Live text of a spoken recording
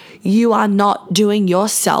you are not doing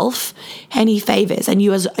yourself any favors, and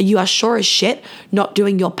you are sure as shit not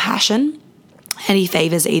doing your passion any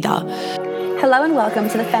favors either. Hello and welcome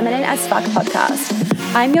to the Feminine as Fuck podcast.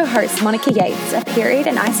 I'm your host, Monica Yates, a period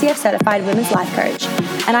and ICF certified women's life coach,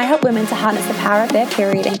 and I help women to harness the power of their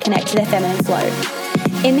period and connect to their feminine flow.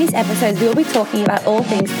 In these episodes, we will be talking about all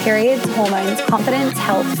things periods, hormones, confidence,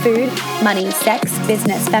 health, food, money, sex,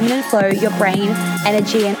 business, feminine flow, your brain,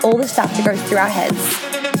 energy, and all the stuff that goes through our heads.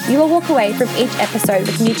 You will walk away from each episode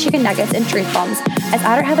with new chicken nuggets and truth bombs, as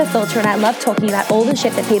I don't have a filter and I love talking about all the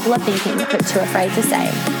shit that people are thinking but too afraid to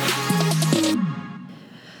say.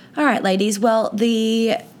 All right, ladies. Well,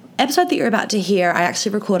 the episode that you're about to hear, I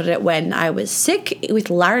actually recorded it when I was sick with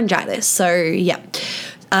laryngitis. So yeah,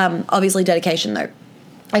 obviously dedication though.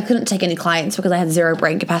 I couldn't take any clients because I had zero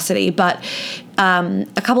brain capacity, but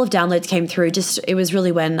a couple of downloads came through. It was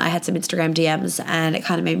really when I had some Instagram DMs and it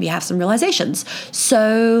kind of made me have some realizations.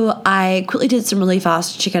 So I quickly did some really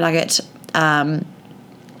fast chicken nugget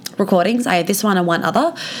recordings. I have this one and one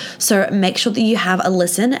other. So make sure that you have a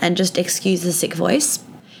listen and just excuse the sick voice.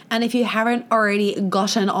 And if you haven't already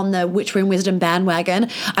gotten on the Witch Womb Wisdom bandwagon,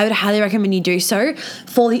 I would highly recommend you do so.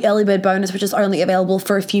 For the early bird bonus, which is only available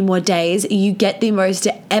for a few more days, you get the most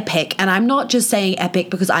epic, and I'm not just saying epic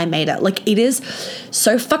because I made it. Like, it is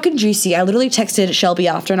so fucking juicy. I literally texted Shelby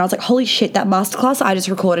after and I was like, holy shit, that masterclass I just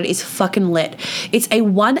recorded is fucking lit. It's a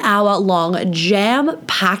 1 hour long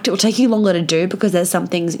jam-packed, it will take you longer to do because there's some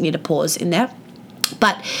things you need to pause in there.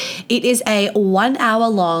 But it is a 1 hour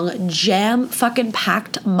long jam fucking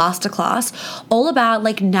packed masterclass all about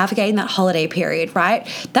like navigating that holiday period, right?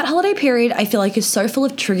 That holiday period I feel like is so full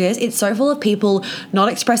of triggers. It's so full of people not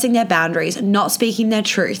expressing their boundaries, not speaking their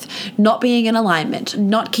truth, not being in alignment,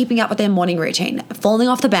 not keeping up with their morning routine, falling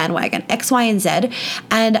off the bandwagon, X, Y, and Z.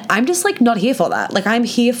 And I'm just like not here for that. Like, I'm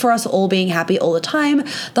here for us all being happy all the time.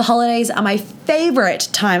 The holidays are my favorite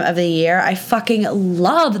time of the year. I fucking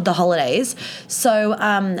love the holidays. So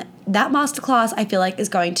that masterclass I feel like is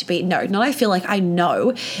going to be, I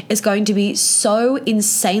know is going to be so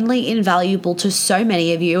insanely invaluable to so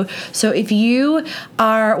many of you. So if you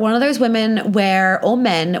are one of those women or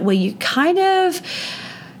men where you kind of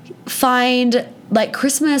find like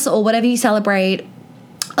Christmas or whatever you celebrate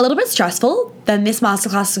a little bit stressful, then this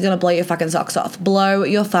masterclass is going to blow your fucking socks off. Blow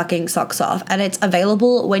your fucking socks off. And it's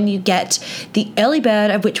available when you get the early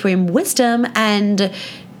bird of Witch Womb Wisdom, and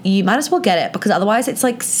you might as well get it because otherwise it's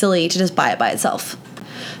like silly to just buy it by itself.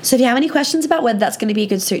 So if you have any questions about whether that's going to be a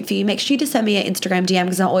good suit for you, make sure you just send me an Instagram DM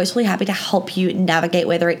because I'm always really happy to help you navigate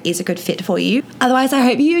whether it is a good fit for you. Otherwise, I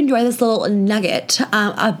hope you enjoy this little nugget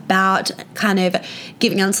about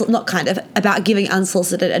giving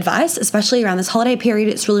unsolicited advice, especially around this holiday period.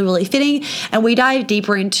 It's really, really fitting. And we dive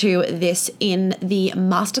deeper into this in the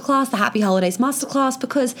masterclass, the Happy Holidays masterclass,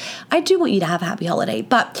 because I do want you to have a happy holiday.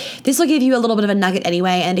 But this will give you a little bit of a nugget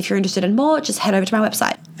anyway. And if you're interested in more, just head over to my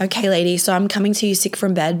website. Okay, ladies, so I'm coming to you sick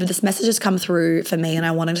from bed, but this message has come through for me and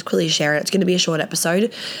I wanted to quickly share it. It's going to be a short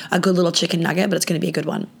episode, a good little chicken nugget, but it's going to be a good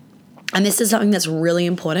one. And this is something that's really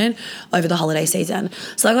important over the holiday season.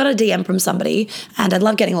 So I got a DM from somebody, and I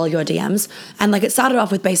love getting all of your DMs. And like, it started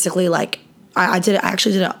off with basically like, I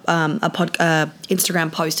actually did a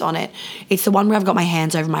Instagram post on it. It's the one where I've got my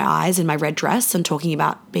hands over my eyes in my red dress and talking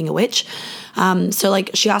about being a witch. So like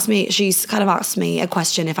she's kind of asked me a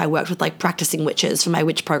question if I worked with like practicing witches for my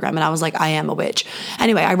witch program. And I was like, I am a witch.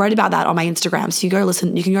 Anyway, I wrote about that on my Instagram. So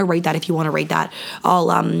you can go read that if you want to read that.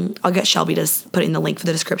 I'll get Shelby to put in the link for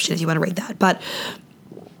the description if you want to read that. But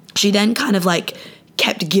she then kind of like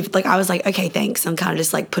I was like, okay, thanks, and kind of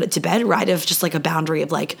just like put it to bed, right? Of just like a boundary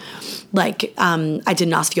of I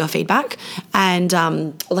didn't ask for your feedback, and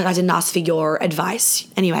I didn't ask for your advice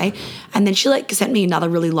anyway. And then she like sent me another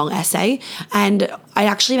really long essay, and it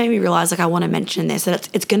actually made me realize like I want to mention this, that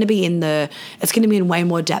it's going to be in way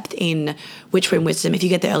more depth in Witch Womb Wisdom if you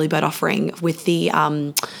get the early bird offering with the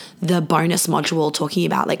bonus module talking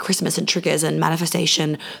about like Christmas and triggers and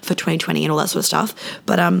manifestation for 2020 and all that sort of stuff.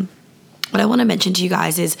 But what I want to mention to you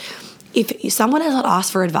guys is if someone has not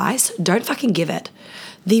asked for advice, don't fucking give it.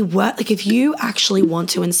 If you actually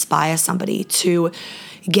want to inspire somebody to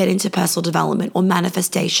get into personal development or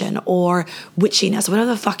manifestation or witchiness, whatever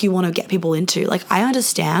the fuck you want to get people into, like, I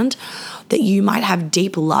understand that you might have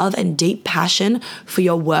deep love and deep passion for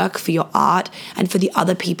your work, for your art, and for the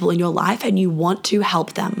other people in your life, and you want to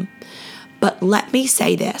help them. But let me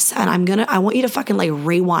say this, and I want you to fucking like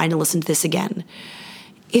rewind and listen to this again.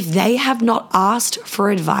 If they have not asked for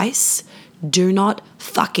advice, do not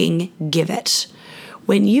fucking give it.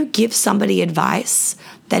 When you give somebody advice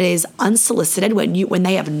that is unsolicited, when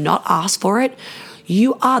they have not asked for it,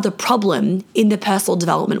 you are the problem in the personal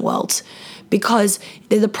development world. Because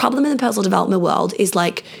the problem in the personal development world is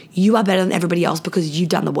like, you are better than everybody else because you've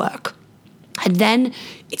done the work. And then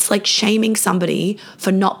it's like shaming somebody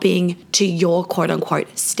for not being to your quote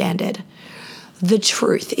unquote standard. The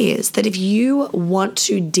truth is that if you want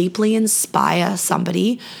to deeply inspire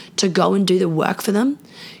somebody to go and do the work for them,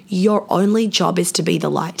 your only job is to be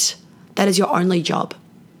the light. That is your only job.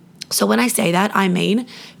 So when I say that, I mean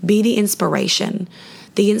be the inspiration.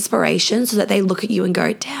 The inspiration so that they look at you and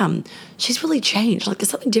go, damn, she's really changed. Like, there's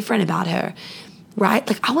something different about her, right?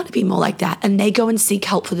 Like, I want to be more like that. And they go and seek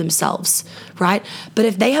help for themselves, right? But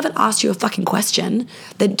if they haven't asked you a fucking question,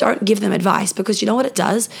 then don't give them advice, because you know what it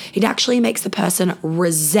does? It actually makes the person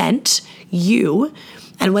resent you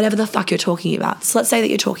and whatever the fuck you're talking about. So let's say that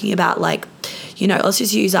you're talking about, like, you know, let's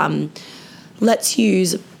use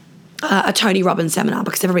a Tony Robbins seminar,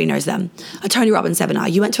 because everybody knows them. A Tony Robbins seminar.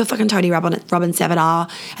 You went to a fucking Tony Robbins seminar,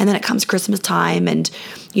 and then it comes Christmas time, and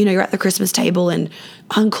you know you're at the Christmas table, and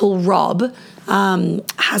Uncle Rob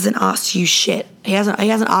hasn't asked you shit. He hasn't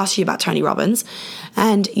asked you about Tony Robbins,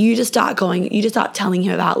 and you just start telling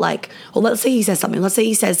him about, like, well, let's say he says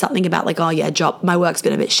something about, like, oh yeah, my work's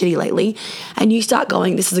been a bit shitty lately, and you start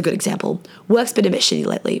going, this is a good example, work's been a bit shitty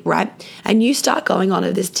lately, right? And you start going on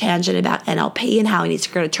this tangent about NLP and how he needs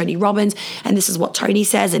to go to Tony Robbins, and this is what Tony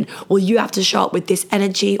says, and well, you have to show up with this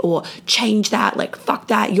energy or change that, like, fuck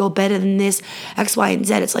that, you're better than this, X, Y, and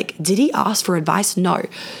Z. It's like, did he ask for advice? No.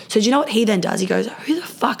 So do you know what he then does? He goes, who the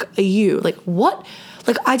fuck are you? Like, what?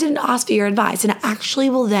 Like, I didn't ask for your advice. And it actually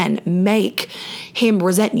will then make him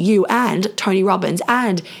resent you and Tony Robbins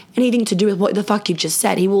and anything to do with what the fuck you've just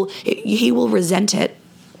said. He will resent it,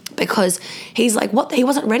 because he's like, what? He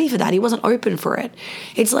wasn't ready for that. He wasn't open for it.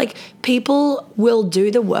 It's like, people will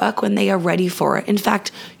do the work when they are ready for it. In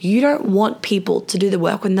fact, you don't want people to do the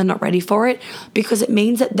work when they're not ready for it, because it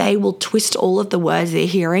means that they will twist all of the words they're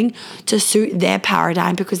hearing to suit their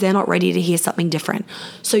paradigm, because they're not ready to hear something different.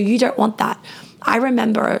 So you don't want that. I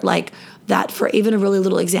remember, like, that for even a really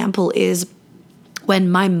little example is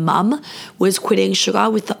when my mum was quitting sugar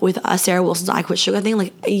with Sarah Wilson's I Quit Sugar thing,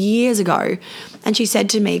 like, years ago. And she said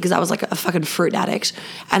to me, because I was like a fucking fruit addict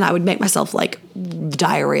and I would make myself like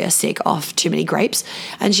diarrhea sick off too many grapes.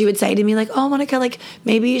 And she would say to me, like, oh, Monica, like,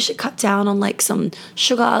 maybe you should cut down on like some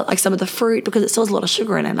sugar, like some of the fruit, because it still has a lot of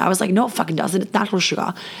sugar in it. And I was like, no, it fucking doesn't. It's natural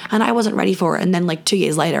sugar. And I wasn't ready for it. And then like 2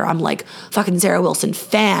 years later, I'm like fucking Sarah Wilson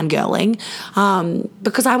fangirling,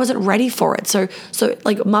 because I wasn't ready for it. So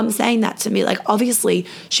like mum saying that to me, like, obviously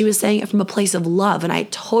she was saying it from a place of love. And I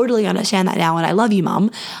totally understand that now. And I love you, mum.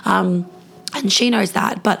 And she knows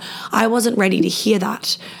that, but I wasn't ready to hear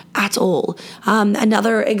that at all.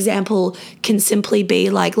 Another example can simply be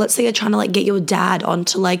like, let's say you're trying to like get your dad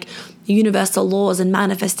onto like universal laws and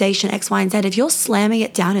manifestation, X, Y, and Z. If you're slamming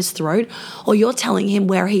it down his throat or you're telling him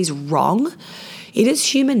where he's wrong, it is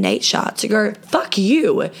human nature to go, fuck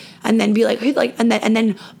you, and then be like, who, like, and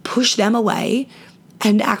then push them away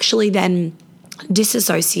and actually then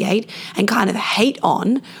disassociate and kind of hate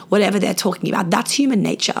on whatever they're talking about. That's human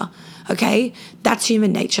nature. Okay, that's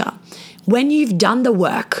human nature. When you've done the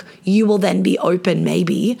work, you will then be open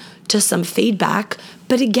maybe to some feedback.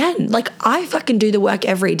 But again, like, I fucking do the work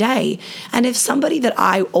every day. And if somebody that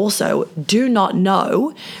I also do not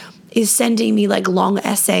know is sending me like long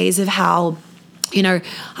essays of how, you know,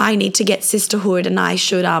 I need to get sisterhood and I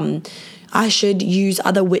should use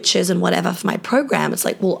other witches and whatever for my program. It's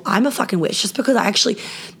like, well, I'm a fucking witch. Just because I actually,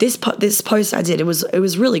 this post I did, it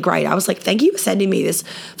was really great. I was like, thank you for sending me this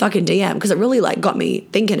fucking DM, because it really like got me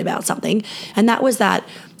thinking about something. And that was that,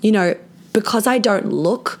 you know, because I don't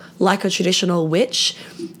look like a traditional witch,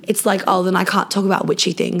 it's like, oh, then I can't talk about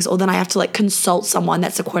witchy things, or then I have to like consult someone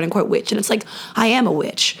that's a quote unquote witch. And it's like, I am a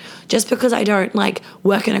witch. Just because I don't like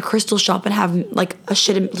work in a crystal shop and have like a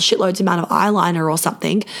shitloads amount of eyeliner or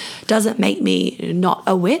something doesn't make me not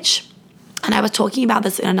a witch. And I was talking about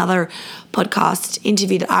this in another podcast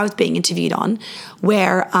interview that I was being interviewed on,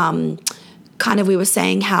 where kind of we were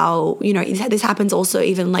saying how, you know, this happens also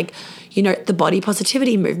even like, you know, the body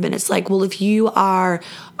positivity movement. It's like, well, if you are,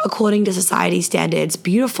 according to society standards,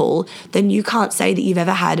 beautiful, then you can't say that you've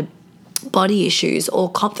ever had body issues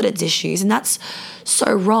or confidence issues. And that's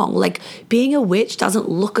so wrong. Like, being a witch doesn't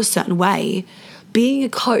look a certain way. Being a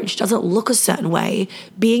coach doesn't look a certain way.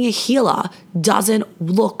 Being a healer doesn't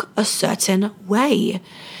look a certain way.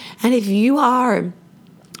 And if you are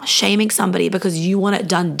shaming somebody because you want it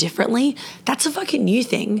done differently, that's a fucking new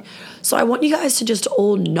thing. So I want you guys to just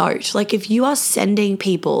all note, like, if you are sending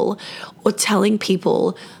people or telling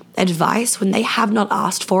people advice when they have not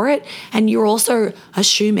asked for it, and you're also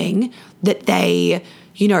assuming that they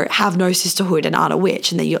have no sisterhood and aren't a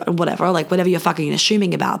witch, and then whatever you're fucking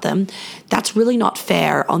assuming about them, that's really not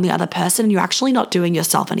fair on the other person. And you're actually not doing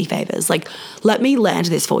yourself any favors. Like, let me land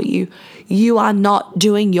this for you. You are not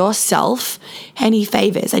doing yourself any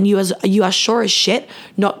favors, and you are sure as shit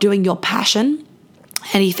not doing your passion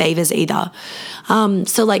any favors either.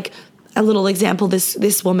 So like a little example,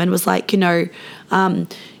 this woman was like, you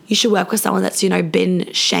should work with someone that's,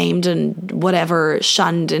 been shamed and whatever,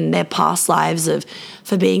 shunned in their past lives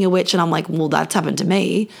for being a witch. And I'm like, well, that's happened to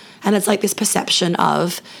me. And it's like this perception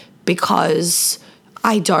of, because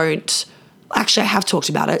I have talked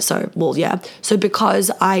about it. So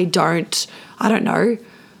because I'm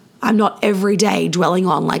not every day dwelling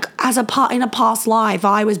on like in a past life,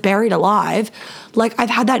 I was buried alive. Like, I've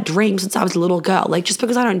had that dream since I was a little girl. Like, just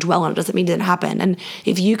because I don't dwell on it doesn't mean it didn't happen. And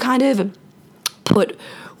if you kind of put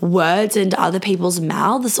words into other people's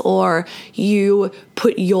mouths, or you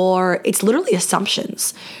put it's literally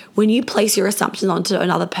assumptions. When you place your assumptions onto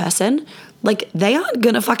another person, like, they aren't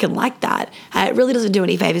gonna fucking like that. And it really doesn't do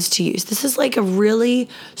any favors to you. So this is like a really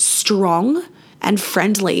strong and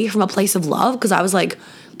friendly from a place of love, because I was like,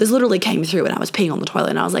 this literally came through when I was peeing on the toilet,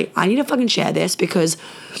 and I was like, I need to fucking share this, because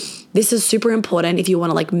this is super important if you want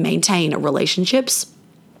to like maintain relationships,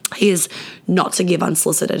 is not to give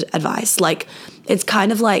unsolicited advice. Like, it's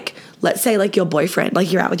kind of like, let's say like your boyfriend,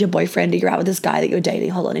 like you're out with your boyfriend, or you're out with this guy that you're dating.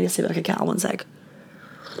 Hold on, I need to see if I can count. One sec.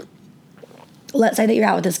 Let's say that you're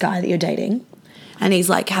out with this guy that you're dating, and he's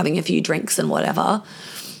like having a few drinks and whatever,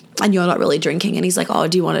 and you're not really drinking, and he's like, oh,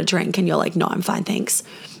 do you want a drink? And you're like, no, I'm fine, thanks.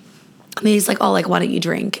 And then he's like, oh, like, why don't you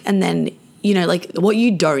drink? And then, like, what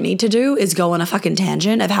you don't need to do is go on a fucking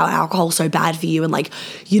tangent of how alcohol's so bad for you, and like,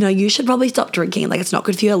 you should probably stop drinking, like, it's not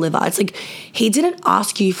good for your liver. It's like, he didn't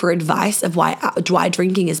ask you for advice of why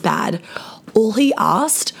drinking is bad. All he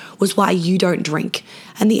asked was why you don't drink.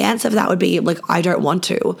 And the answer for that would be like, I don't want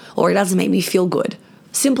to, or it doesn't make me feel good.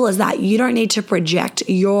 Simple as that. You don't need to project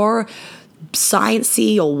your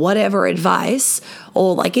sciencey or whatever advice,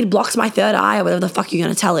 or like, it blocks my third eye, or whatever the fuck you're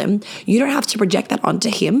going to tell him. You don't have to project that onto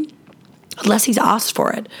him unless he's asked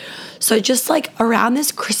for it. So just like around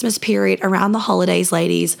this Christmas period, around the holidays,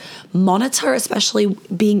 ladies, monitor, especially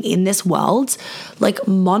being in this world, like,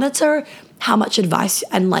 monitor how much advice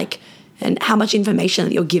and how much information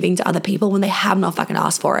that you're giving to other people when they have not fucking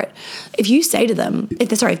asked for it. If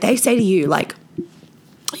they say to you, like,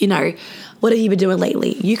 what have you been doing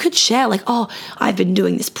lately? You could share like, oh, I've been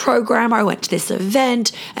doing this program, or I went to this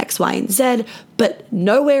event, X, Y, and Z, but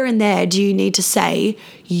nowhere in there do you need to say,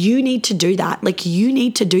 you need to do that. Like, you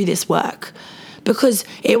need to do this work, because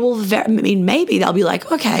it will, maybe they'll be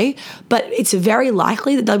like, okay, but it's very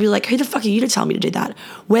likely that they'll be like, who the fuck are you to tell me to do that?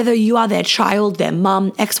 Whether you are their child, their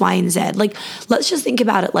mum, X, Y, and Z. Like, let's just think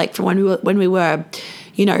about it like from when we were,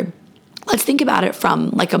 let's think about it from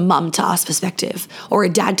like a mum to us perspective, or a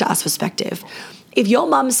dad to us perspective. If your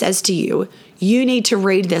mum says to you, you need to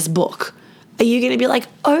read this book, are you going to be like,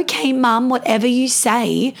 okay, mum, whatever you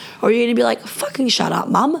say? Or are you going to be like, fucking shut up,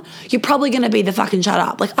 mum? You're probably going to be the fucking shut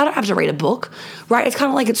up. Like, I don't have to read a book, right? It's kind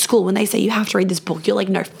of like at school when they say you have to read this book. You're like,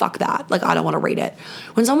 no, fuck that. Like, I don't want to read it.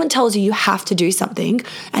 When someone tells you have to do something,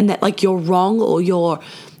 and that like you're wrong, or you're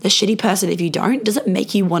a shitty person if you don't, does it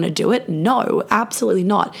make you want to do it? No, absolutely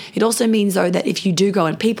not. It also means, though, that if you do go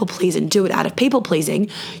and people please and do it out of people pleasing,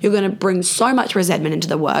 you're going to bring so much resentment into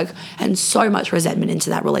the work and so much resentment into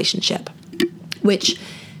that relationship, which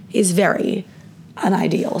is very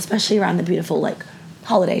unideal, especially around the beautiful like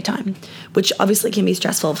holiday time, which obviously can be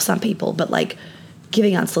stressful for some people, but like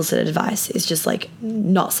giving unsolicited advice is just like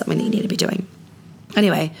not something that you need to be doing.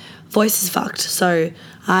 Anyway, voice is fucked. So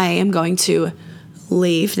I am going to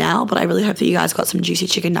leave now, but I really hope that you guys got some juicy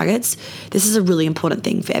chicken nuggets. This is a really important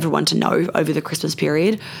thing for everyone to know over the Christmas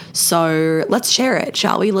period. So let's share it,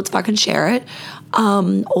 shall we? Let's fucking share it.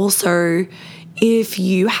 Also, if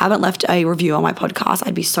you haven't left a review on my podcast,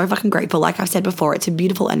 I'd be so fucking grateful. Like I've said before, it's a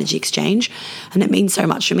beautiful energy exchange, and it means so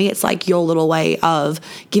much to me. It's like your little way of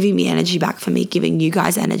giving me energy back for me, giving you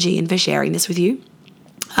guys energy, and for sharing this with you.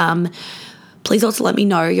 Please also let me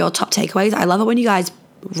know your top takeaways. I love it when you guys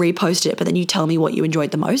repost it, but then you tell me what you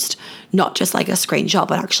enjoyed the most, not just like a screenshot,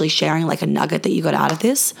 but actually sharing like a nugget that you got out of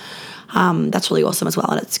this. That's really awesome as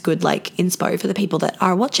well, and it's good like inspo for the people that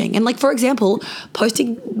are watching. And like, for example,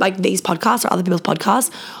 posting like these podcasts or other people's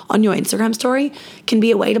podcasts on your Instagram story can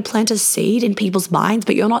be a way to plant a seed in people's minds,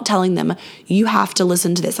 but you're not telling them you have to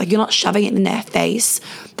listen to this. Like, you're not shoving it in their face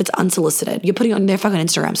that's unsolicited. You're putting it on their fucking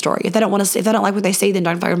Instagram story. If they don't like what they see, then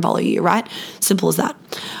don't fucking follow you, right? Simple as that.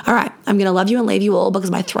 All right, I'm gonna love you and leave you all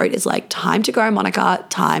because my throat is like, time to go, Monica,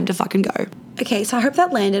 time to fucking go. Okay, so I hope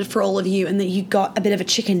that landed for all of you and that you got a bit of a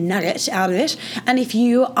chicken nugget out of it. And if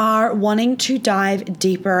you are wanting to dive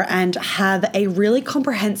deeper and have a really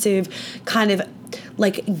comprehensive kind of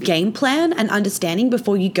like game plan and understanding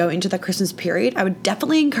before you go into the Christmas period, I would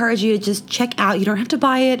definitely encourage you to just check out, you don't have to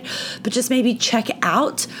buy it, but just maybe check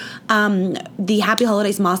out the Happy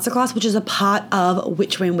Holidays Masterclass, which is a part of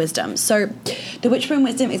Witch Women Wisdom. So the Witch Women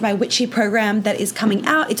Wisdom is my witchy program that is coming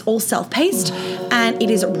out. It's all self-paced and it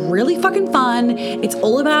is really fucking fun. It's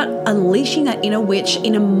all about unleashing that inner witch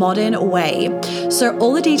in a modern way. So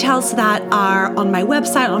all the details to that are on my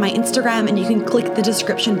website, on my Instagram, and you can click the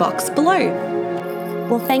description box below.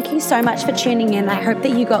 Well, thank you so much for tuning in. I hope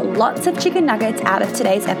that you got lots of chicken nuggets out of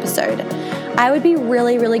today's episode. I would be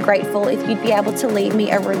really, really grateful if you'd be able to leave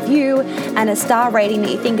me a review and a star rating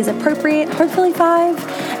that you think is appropriate, hopefully 5.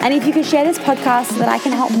 And if you could share this podcast so that I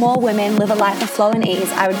can help more women live a life of flow and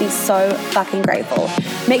ease, I would be so fucking grateful.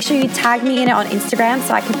 Make sure you tag me in it on Instagram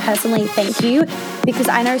so I can personally thank you, because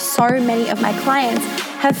I know so many of my clients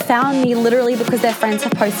have found me literally because their friends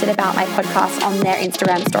have posted about my podcast on their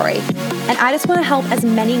Instagram story. And I just want to help as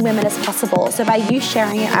many women as possible. So by you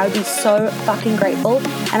sharing it, I would be so fucking grateful.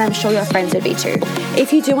 And I'm sure your friends would be too.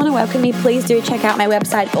 If you do want to welcome me, please do check out my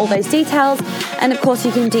website for all those details. And of course,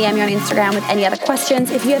 you can DM me on Instagram with any other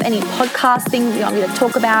questions. If you have any podcast things you want me to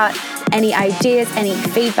talk about, any ideas, any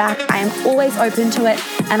feedback, I am always open to it.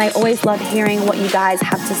 And I always love hearing what you guys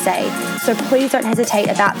have to say. So please don't hesitate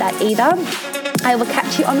about that either. I will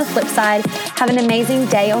catch you on the flip side. Have an amazing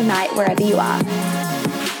day or night wherever you are.